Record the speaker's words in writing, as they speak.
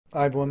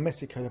Hi everyone,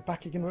 Messicoda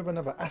back again with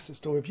another asset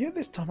store review.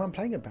 This time I'm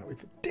playing about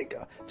with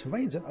Digger,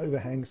 Terrains and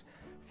Overhangs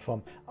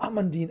from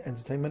Armandine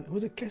Entertainment, who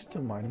was a guest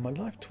of mine in my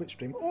live Twitch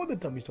stream or the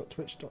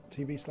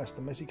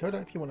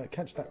w.twitch.tv/themessicoda. If you want to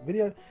catch that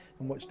video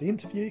and watch the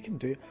interview, you can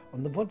do it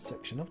on the VOD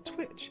section of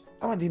Twitch.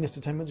 Armandine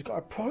Entertainment's got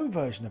a pro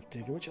version of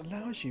Digger which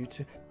allows you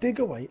to dig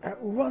away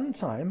at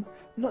runtime,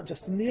 not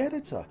just in the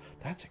editor.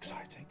 That's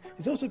exciting.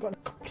 It's also got a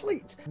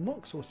complete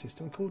voxel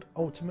system called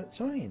Ultimate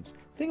Terrains.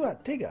 The thing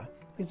about Digger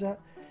is that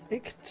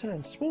it can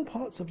turn small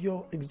parts of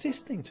your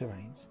existing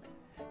terrains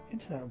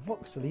into that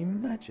voxely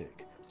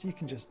magic. So you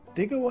can just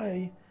dig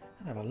away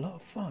and have a lot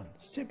of fun.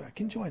 Sit back,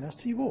 enjoy, and I'll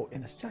see you all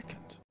in a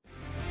second.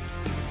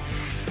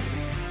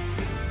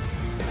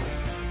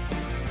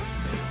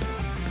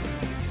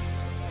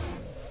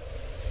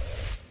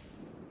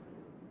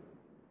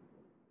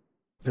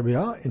 Here we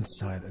are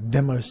inside a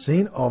demo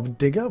scene of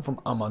Digger from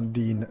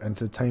Armandine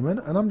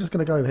Entertainment. And I'm just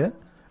going to go over here,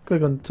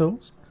 click on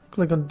Tools,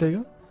 click on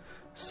Digger,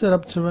 set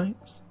up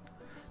terrains.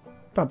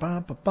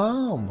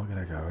 Ba-ba-ba-bam. We're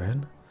going to go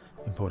in,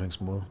 importing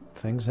some more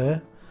things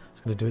here.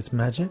 It's going to do its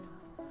magic.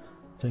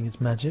 Doing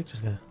its magic.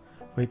 Just going to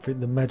wait for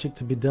the magic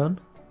to be done.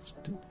 It's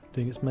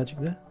doing its magic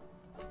there.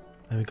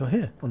 And we got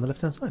here, on the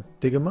left hand side,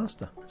 Digger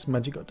Master. Its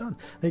magic got done.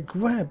 And it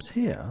grabs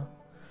here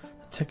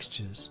the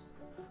textures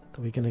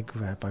that we're going to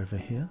grab over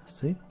here.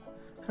 See?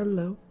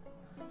 Hello.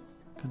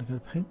 Going to go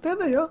to paint. There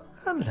they are.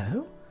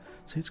 Hello.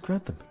 So it's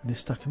grabbed them and it's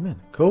stuck them in.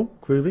 Cool.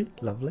 Groovy.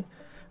 Lovely.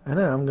 And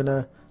now I'm going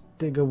to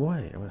dig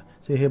away.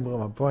 See here,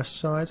 my brush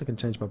size. I can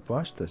change my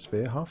brush to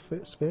sphere, half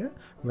sphere,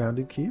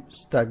 rounded cube,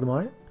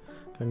 stalagmite.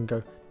 I can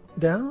go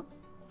down,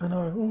 and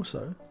I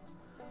also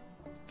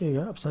can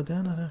go upside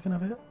down, and I can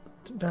have it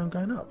down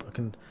going up. I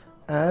can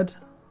add.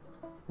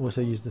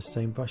 Also use the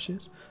same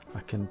brushes. I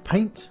can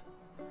paint.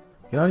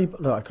 You can only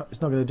look.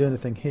 It's not going to do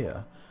anything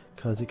here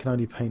because it can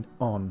only paint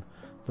on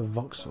the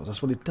voxels.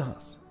 That's what it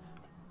does.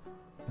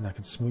 And I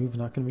can smooth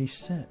and I can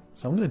reset.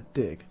 So I'm going to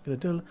dig. I'm going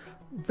to do a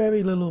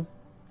very little.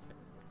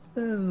 A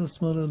little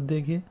small little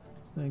dig here.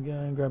 I'm going to go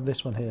and grab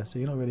this one here. So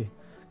you're not really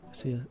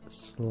see a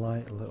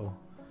slight little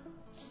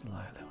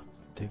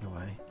dig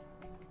away.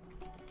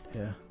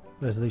 Yeah.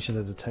 Resolution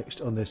of the text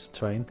on this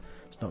terrain.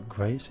 It's not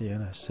great, so you're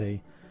going to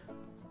see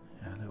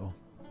little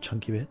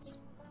chunky bits.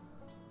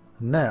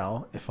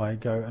 Now, if I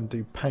go and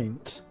do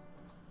paint,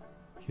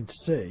 you can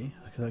see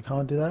because I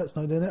can't do that. It's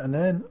not doing it. And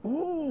then,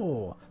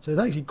 oh, so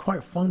it's actually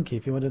quite funky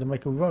if you wanted to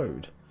make a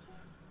road.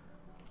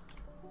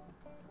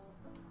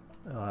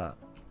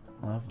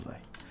 Lovely.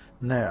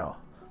 Now,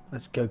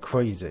 let's go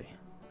crazy.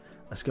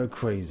 Let's go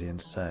crazy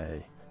and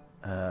say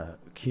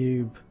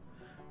cube,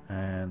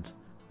 and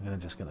I'm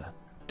just gonna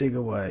dig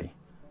away.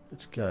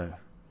 Let's go.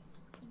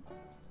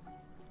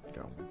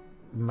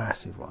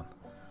 Massive one.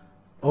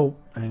 Oh,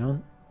 hang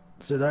on.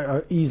 So that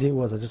how easy it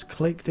was. I just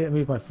clicked it,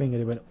 moved my finger,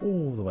 and it went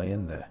all the way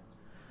in there.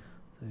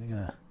 So you're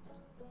gonna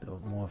do a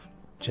more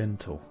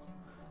gentle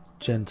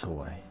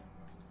way.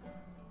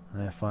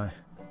 And if I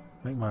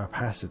make my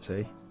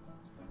opacity.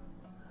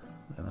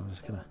 And I'm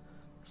just gonna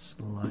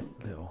slight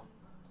little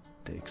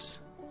digs.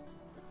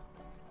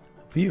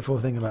 Beautiful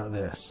thing about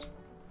this.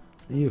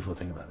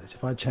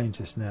 If I change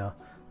this now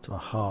to a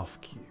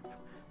half cube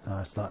and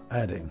I start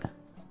adding,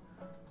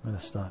 I'm gonna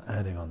start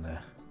adding on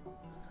there.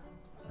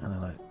 And I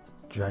like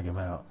drag him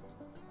out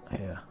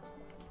here.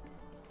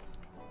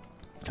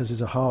 Because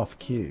it's a half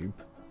cube.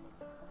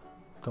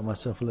 Got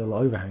myself a little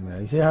overhang there.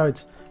 You see how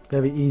it's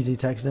very easy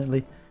to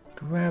accidentally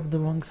grab the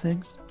wrong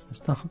things and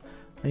start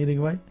fading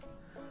away?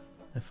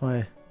 If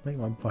I make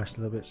my brush a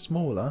little bit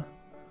smaller,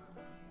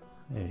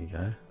 there you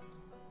go.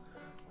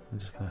 I'm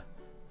just going to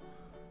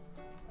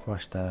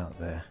brush that out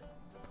there.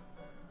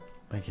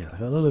 Make it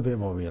look a little bit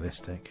more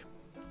realistic.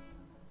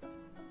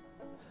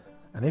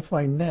 And if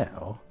I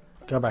now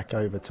go back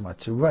over to my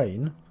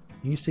terrain,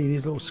 you see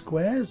these little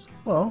squares?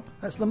 Well,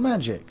 that's the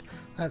magic.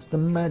 That's the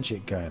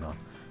magic going on.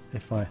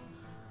 If I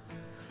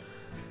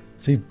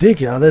see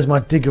Digger, there's my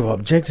Digger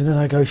object, and then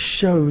I go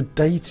show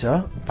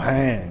data,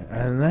 bang,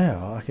 and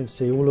now I can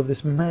see all of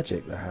this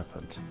magic that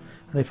happened.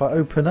 And if I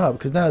open up,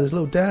 because now there's a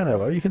little down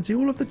arrow, you can see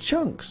all of the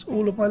chunks,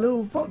 all of my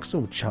little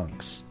voxel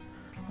chunks,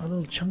 my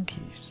little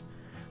chunkies.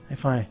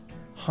 If I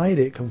hide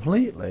it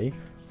completely,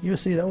 you'll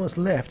see that what's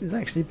left is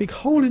actually a big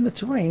hole in the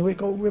terrain where it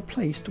got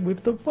replaced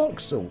with the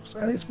voxels.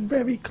 And it's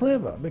very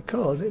clever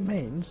because it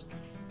means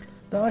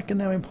that I can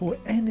now import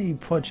any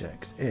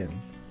projects in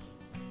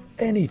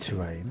any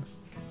terrain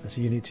as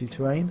a Unity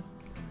terrain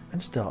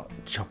and start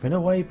chopping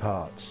away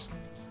parts.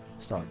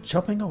 Start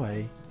chopping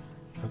away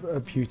a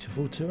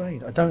beautiful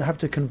terrain. I don't have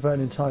to convert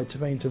an entire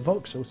terrain to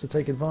voxels to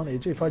take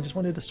advantage if I just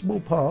wanted a small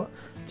part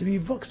to be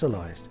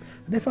voxelized.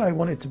 And if I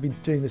wanted to be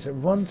doing this at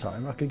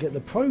runtime, I could get the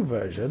pro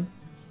version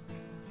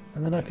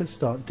and then I could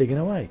start digging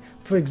away.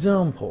 For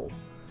example,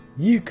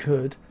 you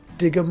could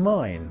dig a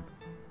mine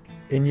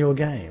in your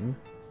game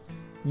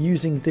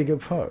using Digger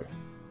Pro.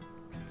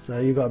 So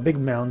you've got a big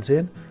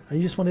mountain and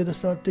you just wanted to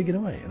start digging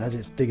away, and as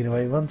it's digging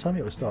away at runtime,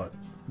 it will start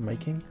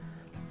making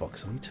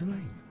voxely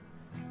terrain.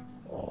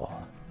 Oh,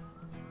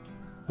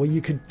 what you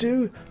could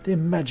do, the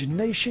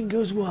imagination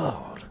goes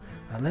wild.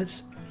 And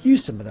let's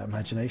use some of that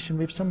imagination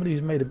with somebody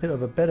who's made a bit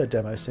of a better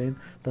demo scene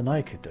than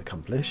I could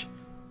accomplish.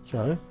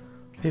 So,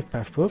 piff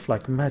paff poof,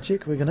 like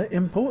magic, we're going to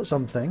import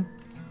something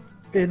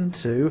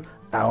into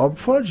our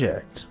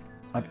project.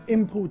 I've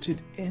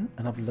imported in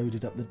and I've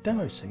loaded up the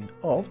demo scene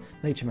of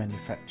Nature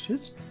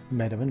Manufacture's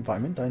Meadow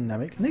Environment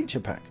Dynamic Nature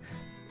Pack.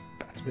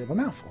 That's a bit of a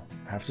mouthful,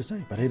 I have to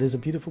say, but it is a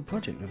beautiful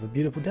project with a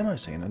beautiful demo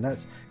scene, and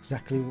that's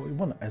exactly what we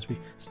want. As we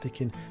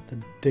stick in the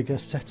digger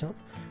setup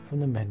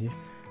from the menu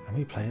and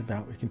we play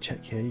about, we can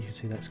check here, you can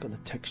see that's got the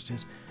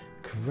textures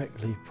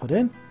correctly put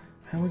in,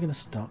 and we're going to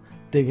start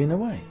digging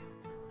away.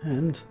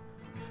 And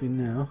if we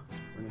now,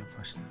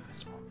 let's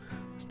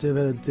do a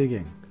bit of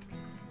digging.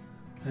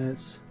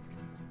 Let's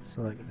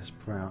select this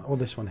brown, or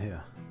this one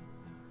here,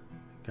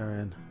 go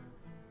in.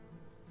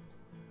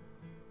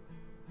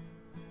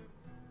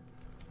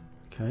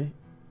 Okay,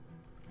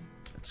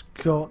 it's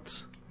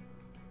got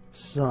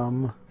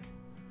some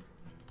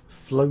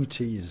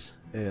floaties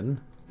in.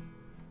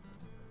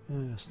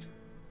 Yeah, just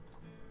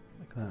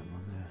like that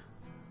one there.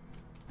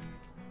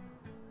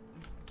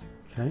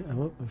 Okay, and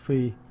what if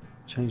we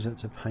change that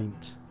to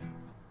paint?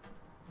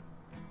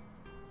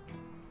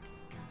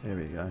 There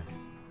we go.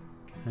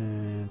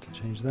 And to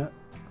change that,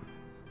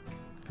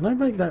 can I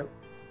make that,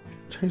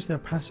 change the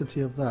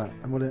opacity of that,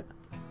 and will it?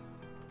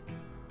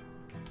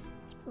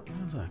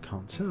 I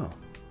can't tell.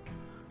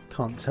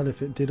 Can't tell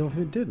if it did or if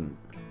it didn't.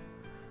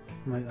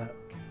 Make that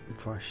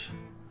brush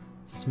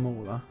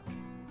smaller.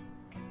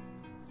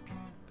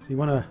 So you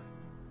want to.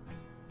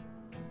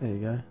 There you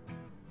go.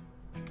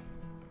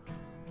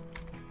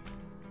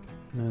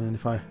 And then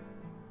if I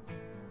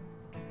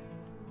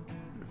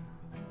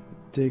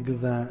dig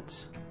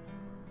that,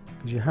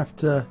 because you have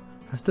to,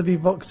 has to be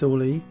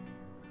voxel-y,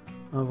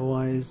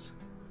 otherwise,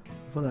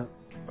 for that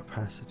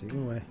opacity. Go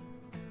away.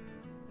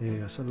 There you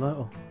go. So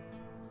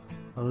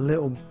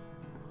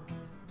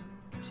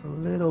just a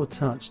little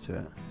touch to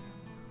it,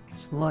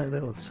 slight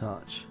little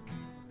touch.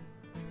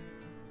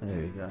 There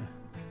we go.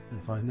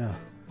 And if I now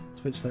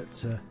switch that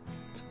to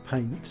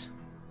paint,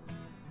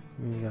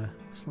 there we go,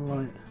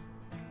 slight.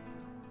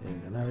 There we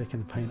go. Now we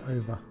can paint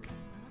over.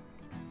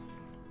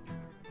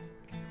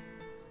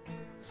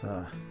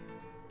 So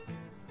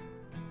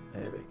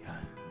there we go.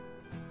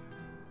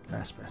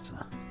 That's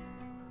better.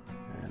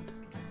 And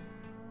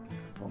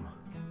boom.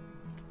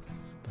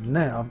 But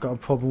now I've got a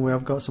problem where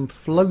I've got some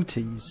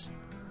floaties.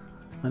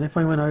 And if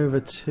I went over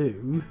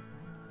to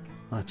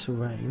my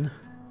terrain,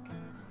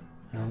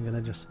 and I'm going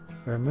to just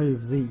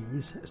remove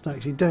these, it's not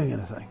actually doing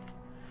anything.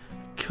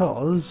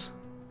 Because,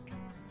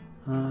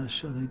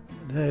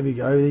 there we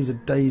go, these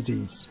are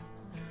daisies.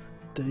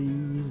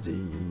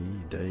 Daisy,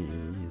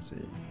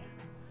 daisy,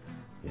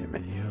 give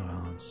me your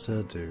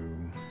answer, do.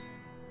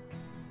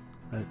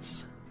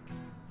 Let's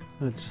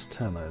just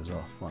turn those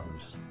off. I'll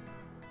just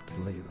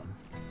delete them.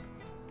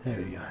 There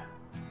we go.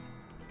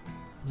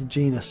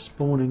 Gina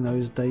spawning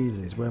those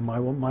daisies where I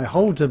want my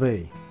hole to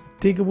be.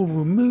 Digger will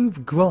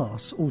remove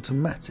grass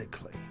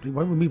automatically. It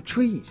won't remove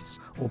trees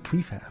or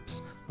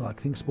prefabs like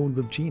things spawned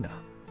with Gina.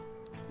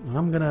 And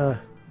I'm gonna.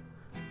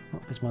 Oh,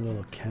 there's my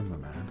little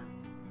cameraman.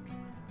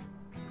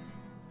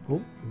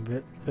 Oh,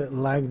 a bit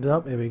lagged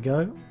up. Here we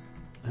go.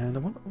 And I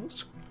wonder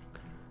what's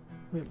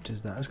script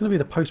is that? It's going to be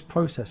the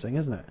post-processing,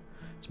 isn't it?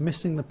 It's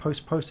missing the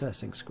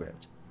post-processing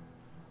script.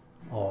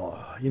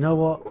 Oh, you know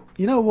what?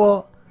 You know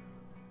what?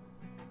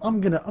 I'm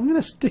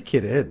gonna stick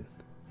it in.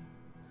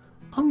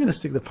 I'm gonna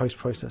stick the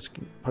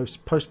post-processing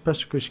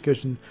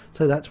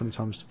so that 20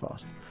 times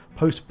fast.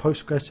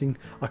 Post-processing,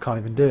 I can't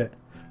even do it.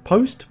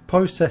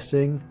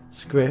 Post-processing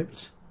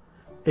script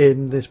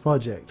in this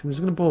project. I'm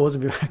just gonna pause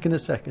and be back in a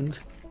second.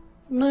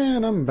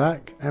 And I'm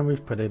back, and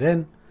we've put it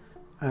in,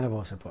 and I've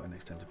also put an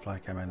extended fly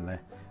cam in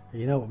there.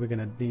 You know what we're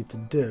gonna need to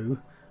do?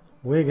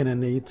 We're gonna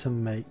need to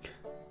make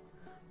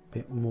a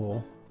bit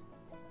more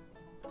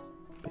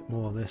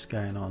of this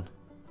going on.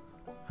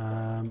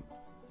 Hang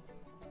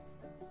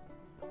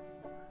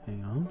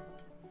on.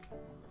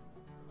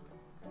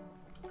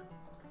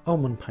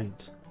 Almond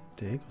paint.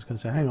 Dig. I was going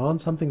to say, hang on,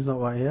 something's not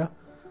right here.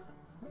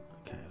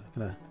 Okay,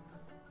 I'm going to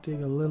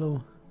dig a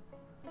little.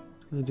 I'm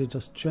going to do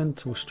just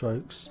gentle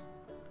strokes.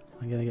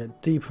 I'm going to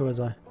get deeper as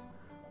I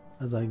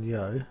go. There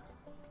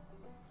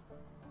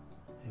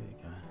we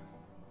go.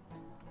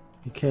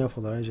 Be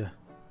careful though, as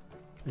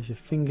your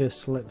finger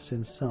slips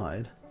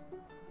inside,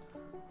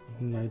 you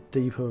can go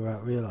deeper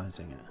without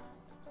realising it.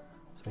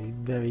 So be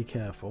very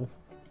careful.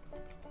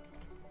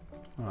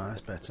 Alright,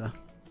 that's better.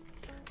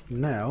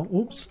 Now,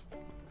 oops.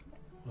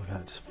 Look at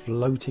that, just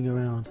floating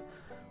around.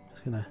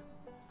 Just going to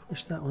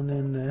push that one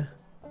in there.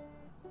 There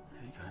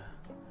we go.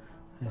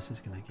 This is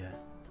going to get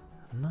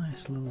a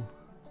nice little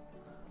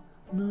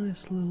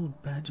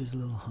badger's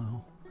little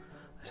hole.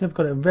 So I've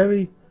got it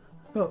very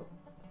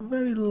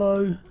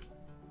low.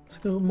 Let's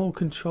go more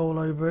control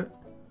over it.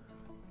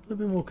 A little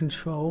bit more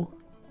control.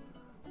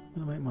 I'm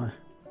going to make my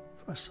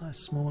brush size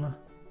smaller.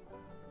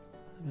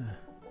 I'm going to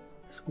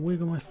just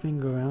wiggle my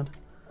finger around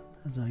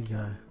as I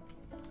go.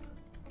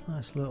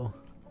 Nice little.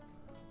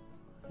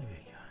 There we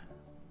go.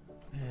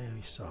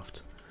 Very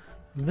soft.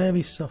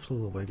 Very soft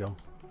little wiggle.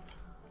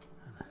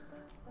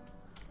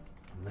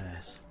 And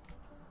there's.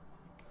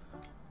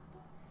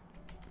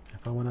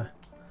 If I want to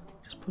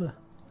just put a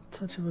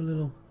touch of a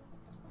little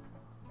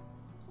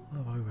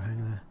overhang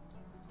there,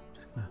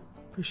 just going to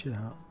push it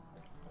out.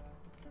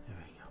 There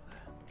we go.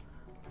 There.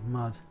 The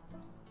mud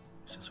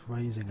is just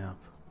raising up.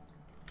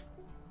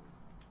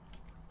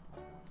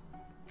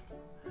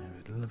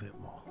 A little bit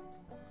more.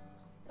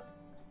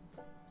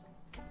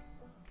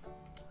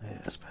 Yeah,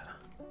 that's better.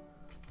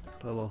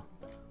 Just a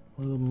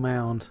little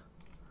mound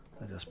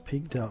that just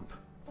peaked up,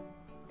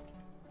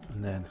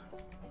 and then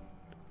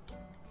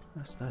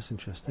that's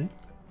interesting.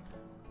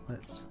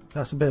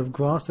 That's a bit of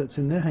grass that's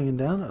in there hanging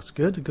down. That's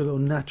good. A good little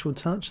natural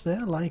touch there.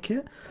 I like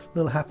it. A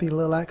little happy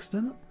little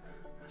accident.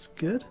 That's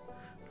good.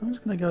 I'm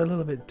just going to go a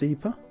little bit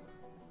deeper.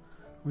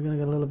 We're going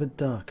to go a little bit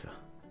darker.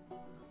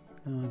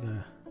 I'm going to go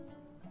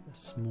a bit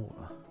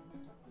smaller.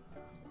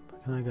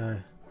 Can I go?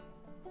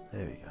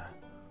 There we go.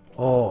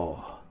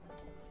 Oh,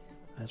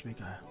 as we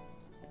go.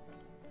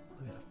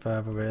 A bit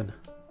further in.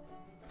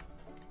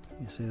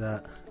 You see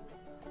that?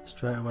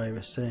 Straight away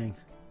we're seeing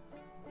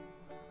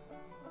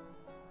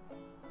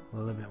a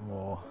little bit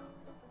more.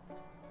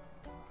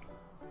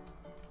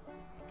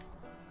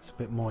 It's a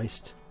bit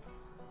moist.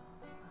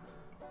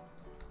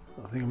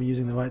 I think I'm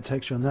using the right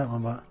texture on that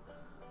one, but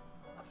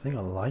I think I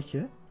like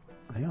it.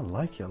 I think I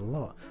like it a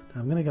lot.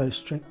 Now I'm going to go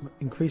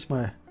increase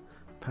my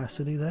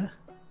opacity there.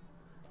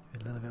 A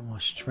little bit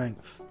more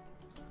strength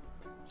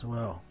as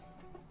well.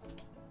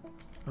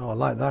 Oh, I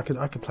like that.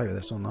 I could play with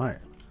this all night.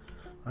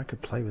 I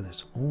could play with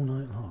this all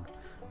night long.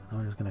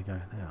 I'm just going to go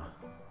now.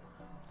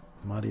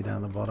 Muddy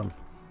down the bottom.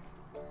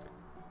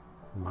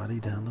 Muddy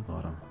down the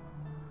bottom.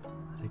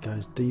 As it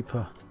goes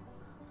deeper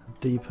and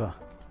deeper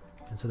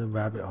into the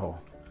rabbit hole.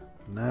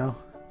 Now,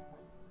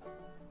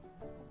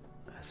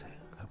 that's it.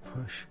 I'm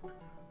going to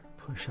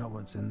push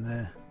upwards in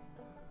there.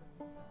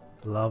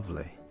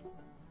 Lovely.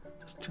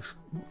 Just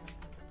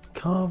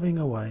carving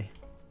away.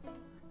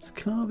 Just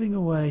carving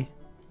away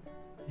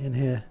in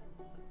here.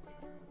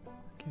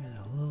 Give it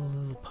a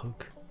little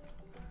poke.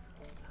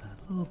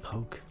 A little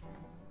poke.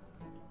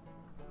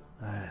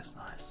 That's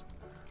nice.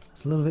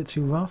 It's a little bit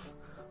too rough.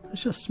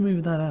 Let's just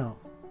smooth that out.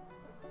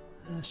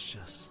 Let's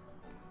just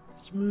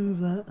smooth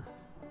that.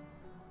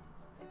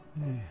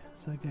 Yeah,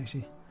 so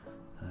actually,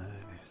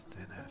 it's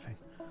doing anything.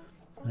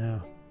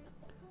 Now,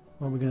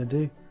 what we're going to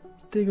do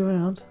is dig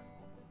around.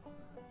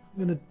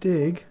 I'm going to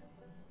dig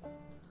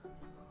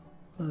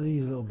one of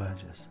these little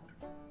badges.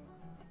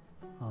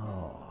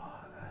 Oh,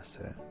 that's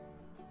it.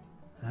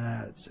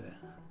 That's it.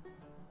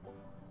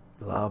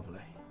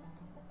 Lovely.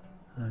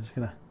 And I'm just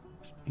going to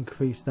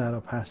increase that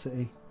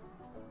opacity.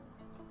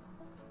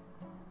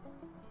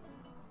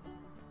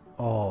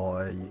 Oh,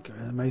 there you go.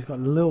 And he's got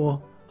a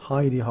little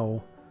hidey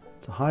hole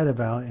to hide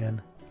about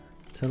in.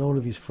 Tell all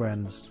of his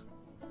friends.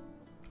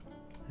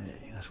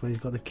 Hey, that's where he's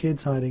got the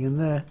kids hiding in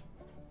there.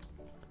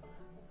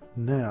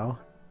 Now,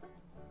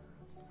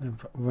 I'm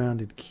put a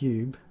rounded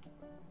cube.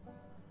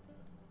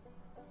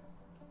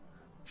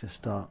 Just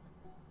start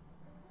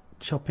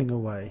chopping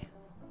away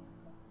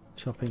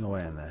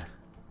in there.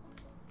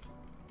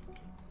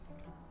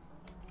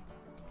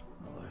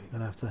 Although you're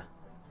gonna have to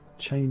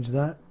change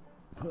that,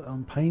 put it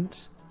on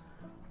paint,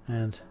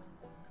 and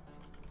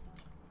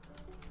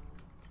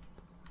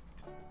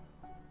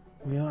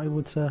we are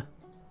able to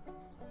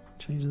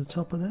change the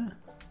top of there.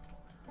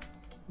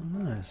 Oh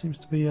no, it seems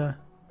to be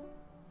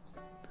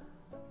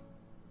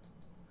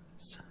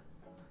let's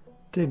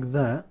dig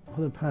that, put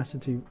the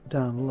opacity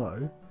down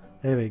low.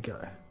 There we go.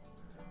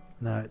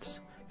 Now it's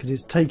because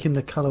it's taking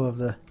the colour of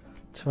the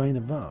terrain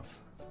above.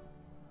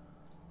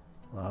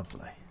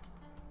 Lovely.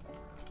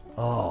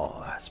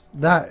 Oh,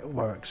 that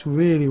works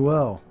really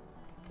well.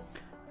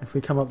 If we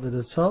come up to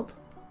the top,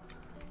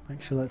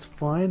 make sure that's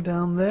fine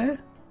down there.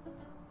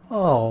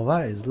 Oh,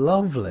 that is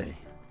lovely.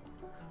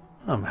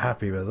 I'm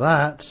happy with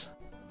that.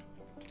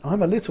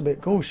 I'm a little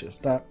bit cautious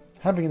that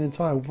having an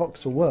entire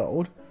voxel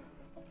world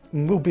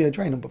will be a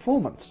drain on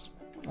performance.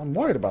 I'm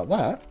worried about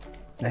that.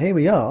 Now here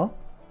we are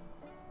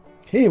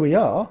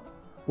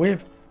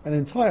with an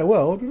entire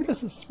world with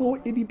just a small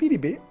itty bitty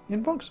bit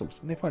in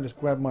voxels. And if I just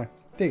grab my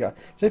digger,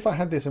 so if I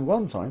had this in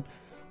one time,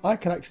 I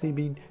could actually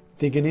be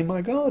digging in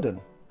my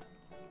garden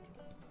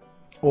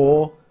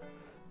or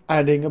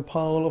adding a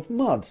pile of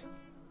mud.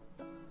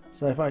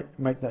 So if I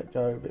make that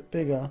go a bit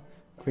bigger,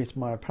 increase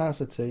my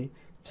opacity,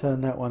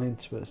 turn that one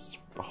into a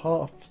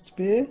half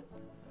sphere,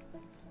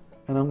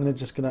 and I'm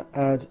just going to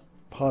add a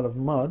pile of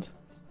mud.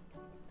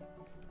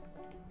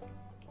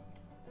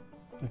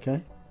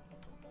 Okay,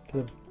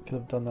 could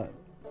have done that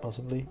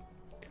possibly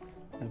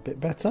a bit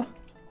better.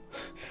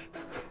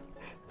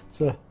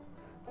 It's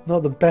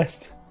not the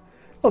best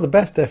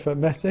effort,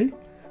 Messi.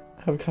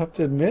 I have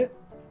to admit.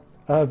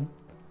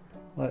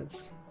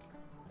 Let's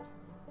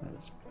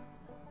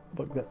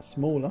book that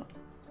smaller,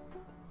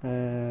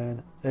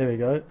 and there we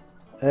go.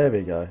 There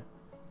we go.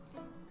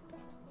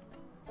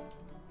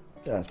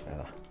 That's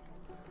better.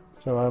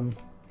 So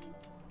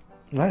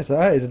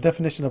that is a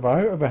definition of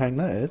our overhang.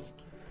 That is.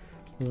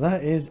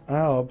 that is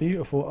our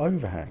beautiful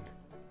overhang.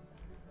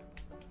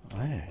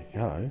 There you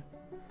go.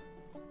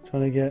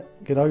 Trying to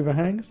get good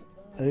overhangs.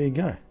 There you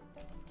go.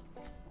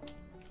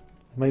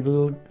 Made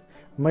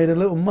a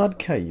little mud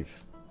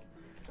cave.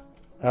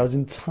 That was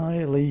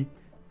entirely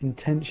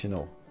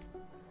intentional.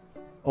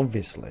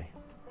 Obviously,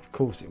 of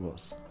course it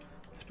was.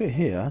 This bit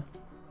here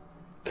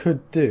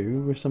could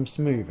do with some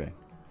smoothing.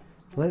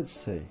 So let's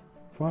see.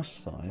 Brush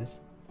size.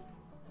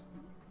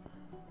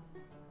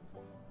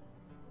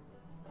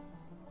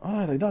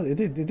 Oh no, it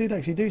did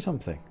actually do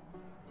something.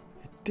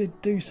 It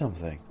did do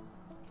something.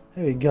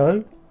 There we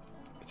go.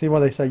 See why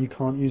they say you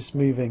can't use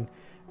smoothing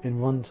in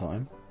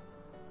runtime.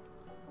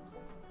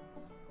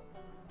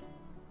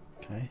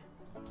 Okay.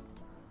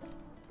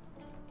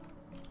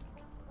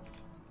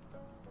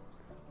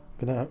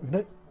 I'm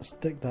gonna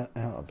stick that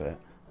out a bit.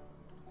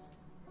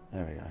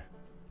 There we go.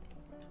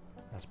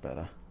 That's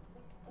better.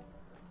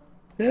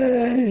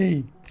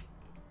 Yay!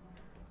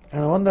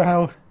 And I wonder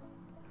how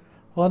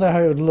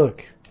it would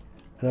look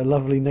in a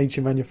lovely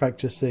nature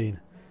manufacture scene.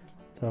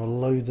 To have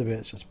loads of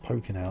bits just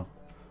poking out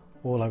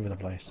all over the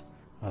place.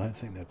 I don't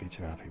think they'd be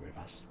too happy with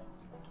us.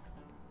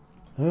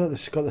 Oh,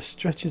 it's got the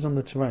stretches on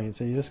the terrain,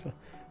 so you just got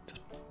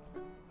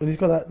when he's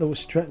got that little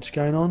stretch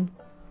going on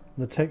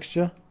the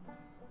texture,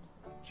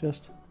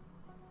 just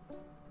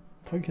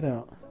poke it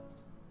out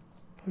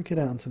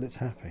until it's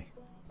happy.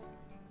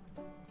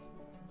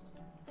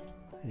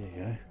 There you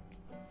go.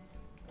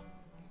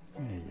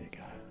 There you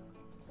go.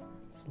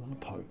 Just a little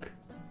poke.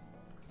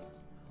 A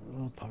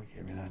little poke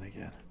every now and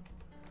again.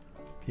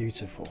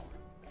 Beautiful.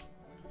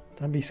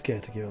 Don't be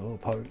scared to give it a little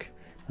poke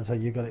until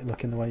you got it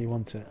looking the way you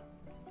want it.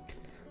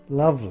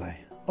 Lovely.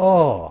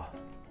 Oh!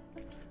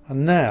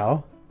 And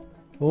now,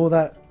 all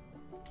that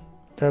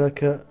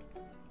delicate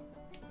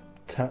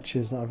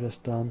touches that I've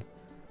just done,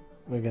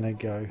 we're going to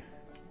go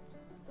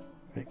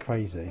a bit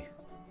crazy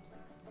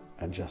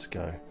and just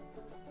go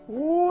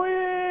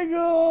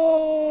wiggle!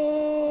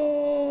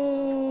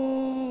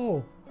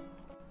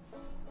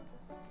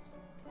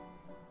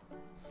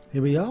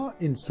 Here we are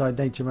inside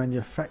Nature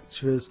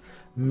Manufacturer's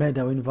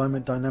Meadow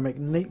Environment Dynamic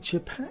Nature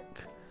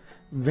Pack.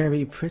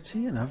 Very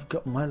pretty, and I've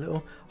got my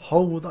little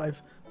hole that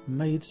I've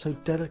made so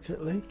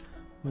delicately.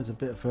 There's a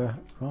bit of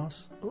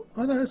grass. Oh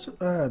no,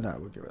 no,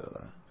 we'll get rid of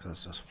that because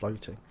that's just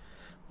floating.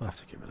 We'll have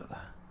to get rid of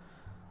that.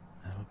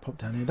 And we'll pop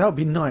down here. That would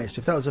be nice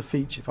if that was a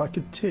feature. If I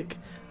could tick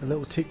a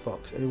little tick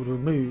box, it would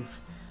remove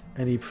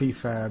any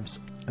prefabs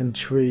and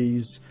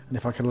trees. And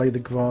if I could lay the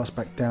grass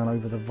back down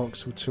over the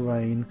voxel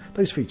terrain,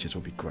 those features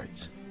would be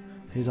great.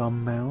 Here's our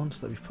mound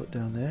that we've put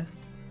down there.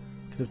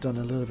 Could have done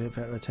a little bit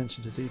better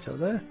attention to detail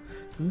there.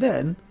 And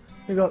then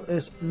we've got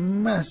this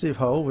massive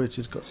hole which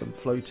has got some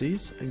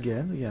floaties.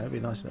 Again, yeah, it'd be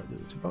nice in that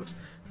little tick box.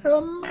 And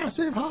a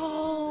massive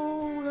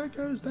hole that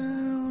goes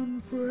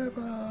down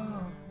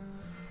forever.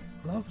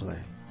 Lovely.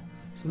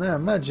 So now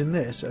imagine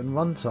this at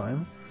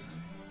runtime.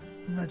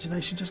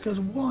 Imagination just goes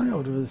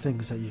wild with the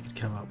things that you could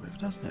come up with,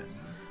 doesn't it?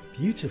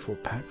 Beautiful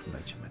pack from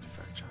Nature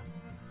Manufacturer.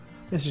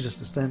 This is just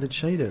the standard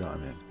shader that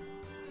I'm in.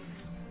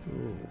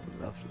 Ooh,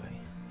 lovely.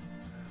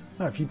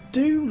 Now, if you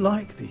do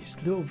like these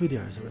little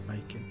videos that we're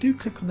making, do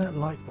click on that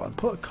like button,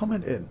 put a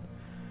comment in,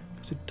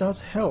 because it does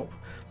help.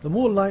 The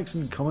more likes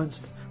and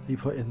comments that you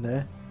put in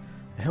there,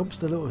 it helps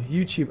the little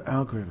YouTube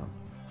algorithm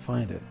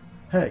find it.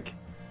 Heck,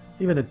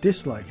 even a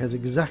dislike has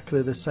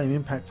exactly the same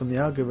impact on the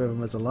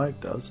algorithm as a like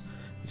does.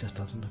 It just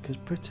doesn't look as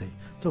pretty.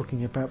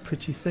 Talking about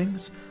pretty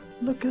things,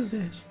 look at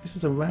this. This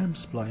is a ram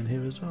spline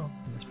here as well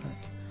in this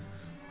pack.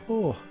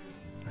 Oh,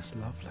 that's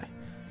lovely.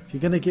 If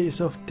you're going to get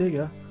yourself a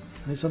digger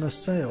and it's on a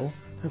sale,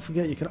 don't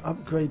forget you can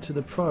upgrade to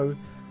the Pro,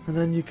 and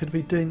then you could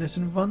be doing this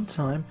in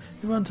runtime.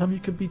 In runtime you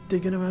could be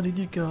digging around in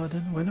your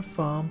garden or in a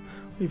farm,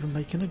 or even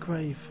making a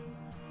grave.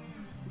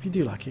 If you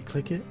do like it,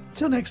 click it.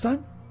 Till next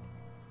time.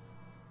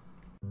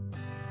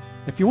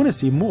 If you want to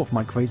see more of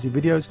my crazy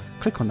videos,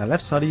 click on the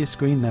left side of your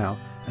screen now,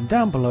 and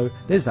down below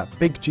there's that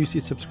big juicy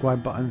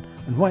subscribe button,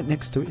 and right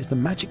next to it is the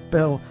magic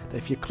bell that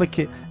if you click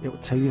it, it will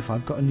tell you if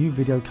I've got a new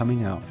video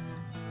coming out.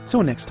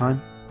 Till next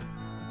time.